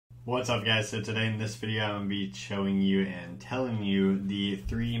What's up, guys? So today in this video I'm going to be showing you and telling you the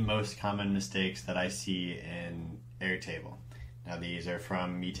 3 most common mistakes that I see in Airtable. Now these are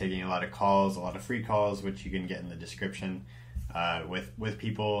from me taking a lot of calls, a lot of free calls, which you can get in the description, with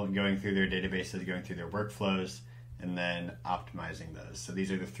people going through their databases, going through their workflows, and then optimizing those. So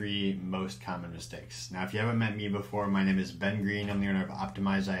these are the 3 most common mistakes. Now if you haven't met me before, my name is Ben Green. I'm the owner of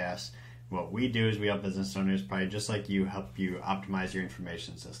optimizeis. What we do is we help business owners, probably just like you, help you optimize your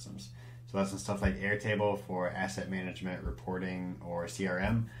information systems. So that's some stuff like Airtable for asset management, reporting, or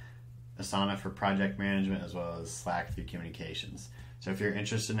CRM, Asana for project management, as well as Slack through communications. So if you're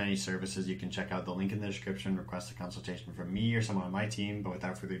interested in any services, you can check out the link in the description, request a consultation from me or someone on my team. But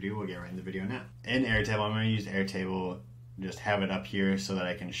without further ado, we'll get right in the video now. In Airtable, I'm going to use Airtable, just have it up here so that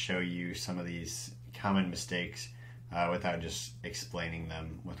I can show you some of these common mistakes without just explaining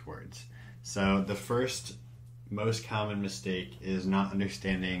them with words. So the first most common mistake is not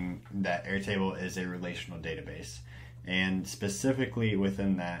understanding that Airtable is a relational database. And specifically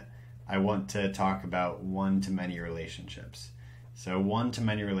within that, I want to talk about one-to-many relationships. So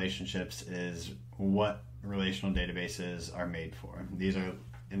one-to-many relationships is what relational databases are made for. These are,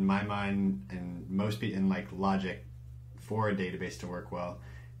 in my mind, and most people in like logic, for a database to work well,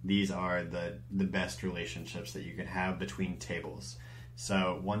 these are the best relationships that you can have between tables.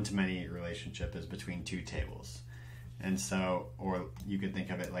 So one-to-many relationship is between 2 tables. And so, or you could think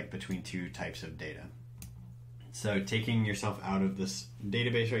of it like between 2 types of data. So taking yourself out of this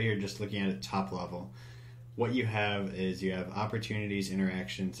database right here, just looking at it top level, what you have is you have opportunities,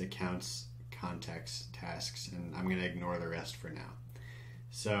 interactions, accounts, contacts, tasks, and I'm going to ignore the rest for now.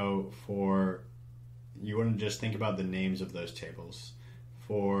 So you want to just think about the names of those tables.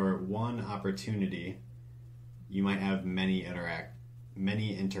 For one opportunity, you might have many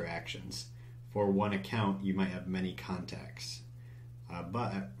interactions. For one account, you might have many contacts.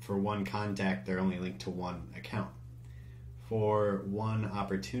 But for one contact, they're only linked to one account. For one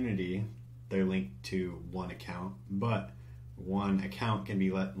opportunity, they're linked to one account, but one account can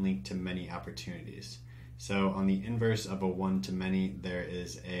be linked to many opportunities. So on the inverse of a one-to-many, there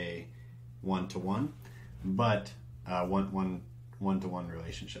is a one-to-one, but one-to-one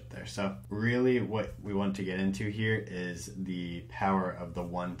relationship there. So really what we want to get into here is the power of the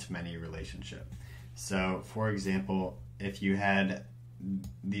one-to-many relationship. So for example, if you had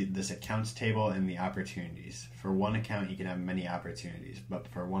this accounts table and the opportunities, for one account you can have many opportunities, but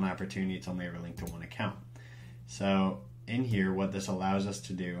for one opportunity it's only ever linked to one account. So in here what this allows us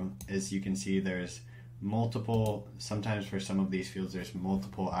to do is, you can see there's multiple, sometimes for some of these fields there's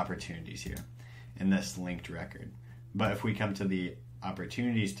multiple opportunities here in this linked record. But if we come to the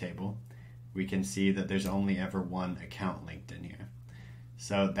opportunities table, we can see that there's only ever one account linked in here.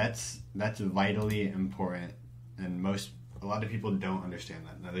 So that's vitally important, and a lot of people don't understand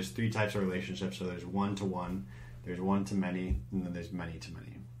that. Now there's 3 types of relationships. So there's one-to-one, there's one-to-many, and then there's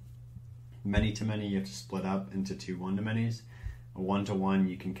many-to-many. Many-to-many you have to split up into 2 one-to-manys. A one-to-one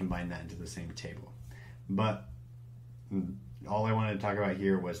you can combine that into the same table. But all I wanted to talk about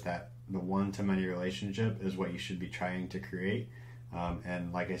here was that the one-to-many relationship is what you should be trying to create.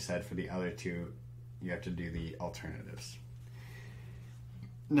 And like I said, for the other 2, you have to do the alternatives.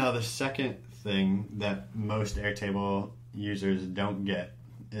 Now the second thing that most Airtable users don't get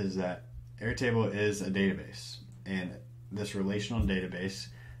is that Airtable is a database, and this relational database,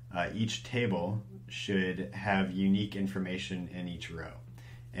 each table should have unique information in each row,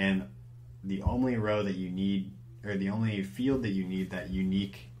 and the only row that you need, or the only field that you need that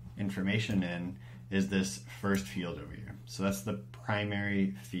unique information in, is this first field over here. So that's the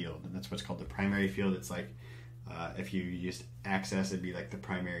primary field, and that's what's called the primary field. It's like if you used Access, it'd be like the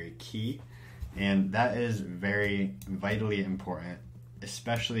primary key. And that is very vitally important,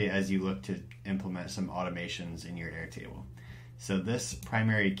 especially as you look to implement some automations in your Airtable. So this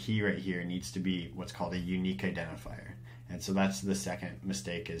primary key right here needs to be what's called a unique identifier. And so that's the second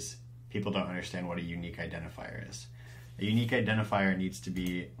mistake, is people don't understand what a unique identifier is. A unique identifier needs to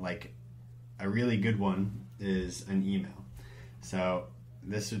be, like, a really good one is an email. So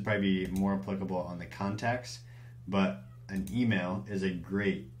this would probably be more applicable on the contacts, but an email is a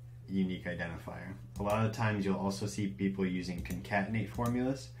great unique identifier. A lot of times you'll also see people using concatenate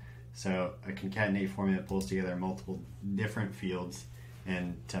formulas. So a concatenate formula pulls together multiple different fields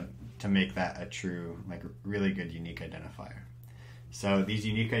and to make that a true, like, really good unique identifier. So these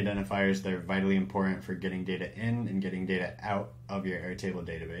unique identifiers, they're vitally important for getting data in and getting data out of your Airtable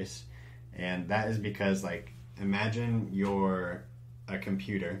database. And that is because, like, imagine you're a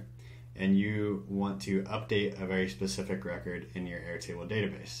computer and you want to update a very specific record in your Airtable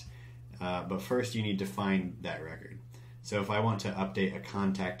database. But first you need to find that record. So if I want to update a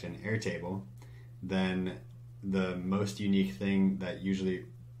contact in Airtable, then the most unique thing that usually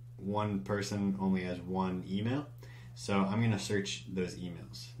one person only has one email. So I'm going to search those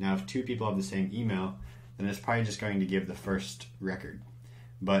emails. Now, if two people have the same email, then it's probably just going to give the first record.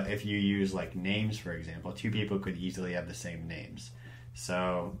 But if you use like names, for example, two people could easily have the same names.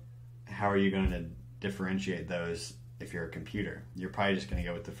 So how are you going to differentiate those if you're a computer? You're probably just going to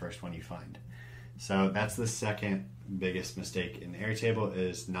go with the first one you find. So that's the second biggest mistake in Airtable,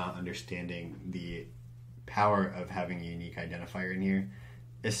 is not understanding the power of having a unique identifier in here,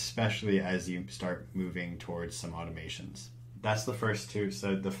 especially as you start moving towards some automations. That's the first two.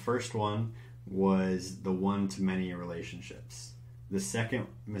 So the first one was the one-to-many relationships. The second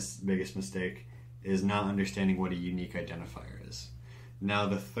biggest mistake is not understanding what a unique identifier is. Now,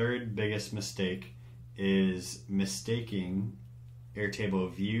 the third biggest mistake is mistaking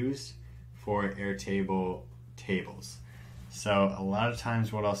Airtable views for Airtable tables. So a lot of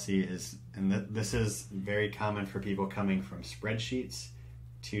times what I'll see is, and this is very common for people coming from spreadsheets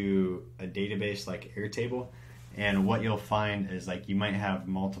to a database like Airtable, and what you'll find is like you might have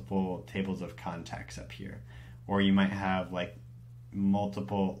multiple tables of contacts up here, or you might have like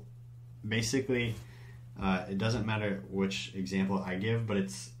multiple, basically it doesn't matter which example I give, but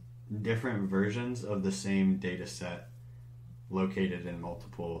it's different versions of the same data set located in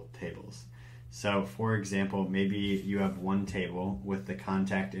multiple tables. So for example, maybe you have one table with the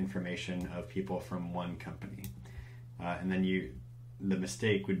contact information of people from one company, and then the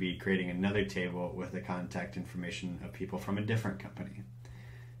mistake would be creating another table with the contact information of people from a different company.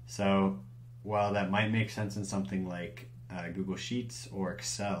 So while that might make sense in something like Google Sheets or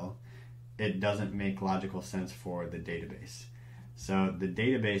Excel, it doesn't make logical sense for the database. So the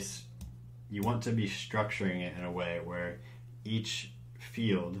database, you want to be structuring it in a way where each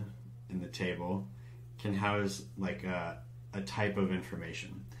field in the table can house like a type of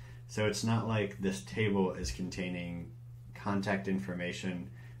information. So it's not like this table is containing contact information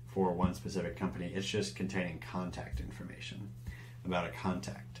for one specific company. It's just containing contact information about a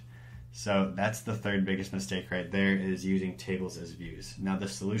contact. So that's the third biggest mistake right there, is using tables as views. Now the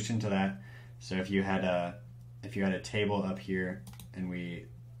solution to that, so if you had a table up here, and we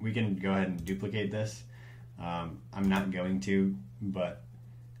can go ahead and duplicate this. I'm not going to, but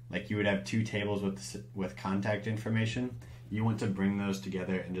like you would have two tables with contact information. You want to bring those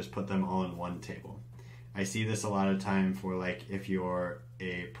together and just put them all in one table. I see this a lot of time for like if you're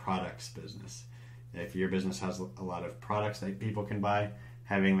a products business. If your business has a lot of products that people can buy,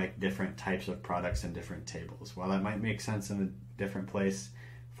 having like different types of products in different tables. While that might make sense in a different place,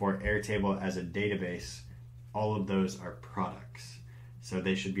 for Airtable as a database, all of those are products. So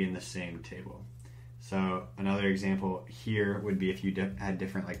they should be in the same table. So another example here would be if you had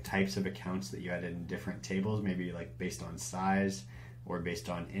different like types of accounts that you had in different tables, maybe like based on size or based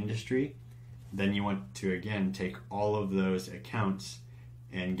on industry, then you want to again take all of those accounts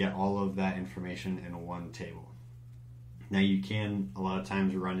and get all of that information in one table. Now you can a lot of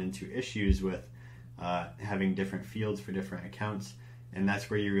times run into issues with having different fields for different accounts, and that's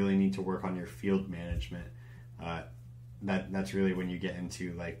where you really need to work on your field management. That's really when you get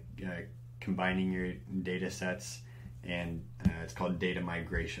into like combining your data sets, and it's called data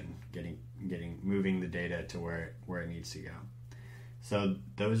migration, moving the data to where it needs to go. So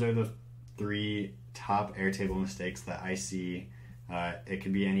those are the three top Airtable mistakes that I see. It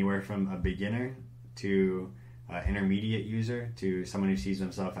could be anywhere from a beginner to intermediate user to someone who sees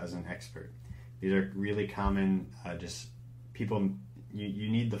themselves as an expert. These are really common, just people,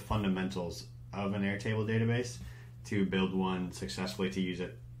 you need the fundamentals of an Airtable database to build one successfully, to use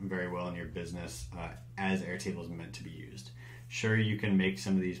it very well in your business as Airtable is meant to be used. Sure, you can make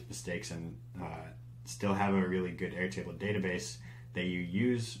some of these mistakes and still have a really good Airtable database that you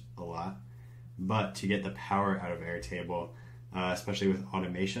use a lot, but to get the power out of Airtable, especially with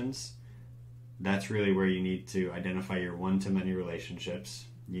automations, that's really where you need to identify your one-to-many relationships.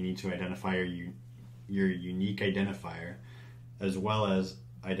 You need to identify your unique identifier, as well as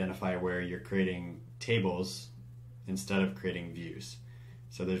identify where you're creating tables instead of creating views.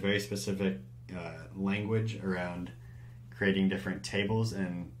 So there's very specific language around creating different tables,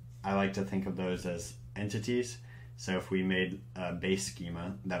 and I like to think of those as entities. So if we made a base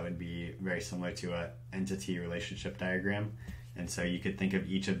schema, that would be very similar to an entity relationship diagram. And so you could think of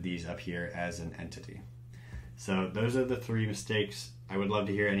each of these up here as an entity. So those are the three mistakes. I would love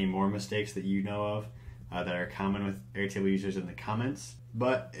to hear any more mistakes that you know of that are common with Airtable users in the comments.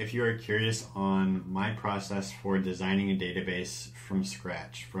 But if you are curious on my process for designing a database from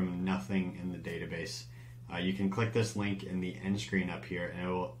scratch, from nothing in the database, you can click this link in the end screen up here, and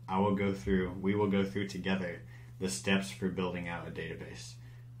we will go through together the steps for building out a database.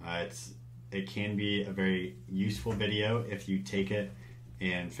 It can be a very useful video if you take it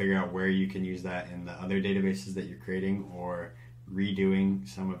and figure out where you can use that in the other databases that you're creating or redoing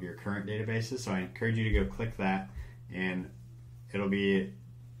some of your current databases. So I encourage you to go click that, and it'll be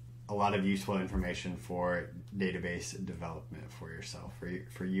a lot of useful information for database development for yourself,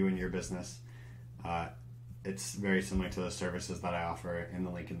 for you and your business. It's very similar to the services that I offer in the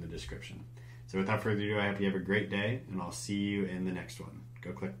link in the description. So without further ado, I hope you have a great day, and I'll see you in the next one.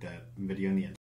 Go click that video in the end.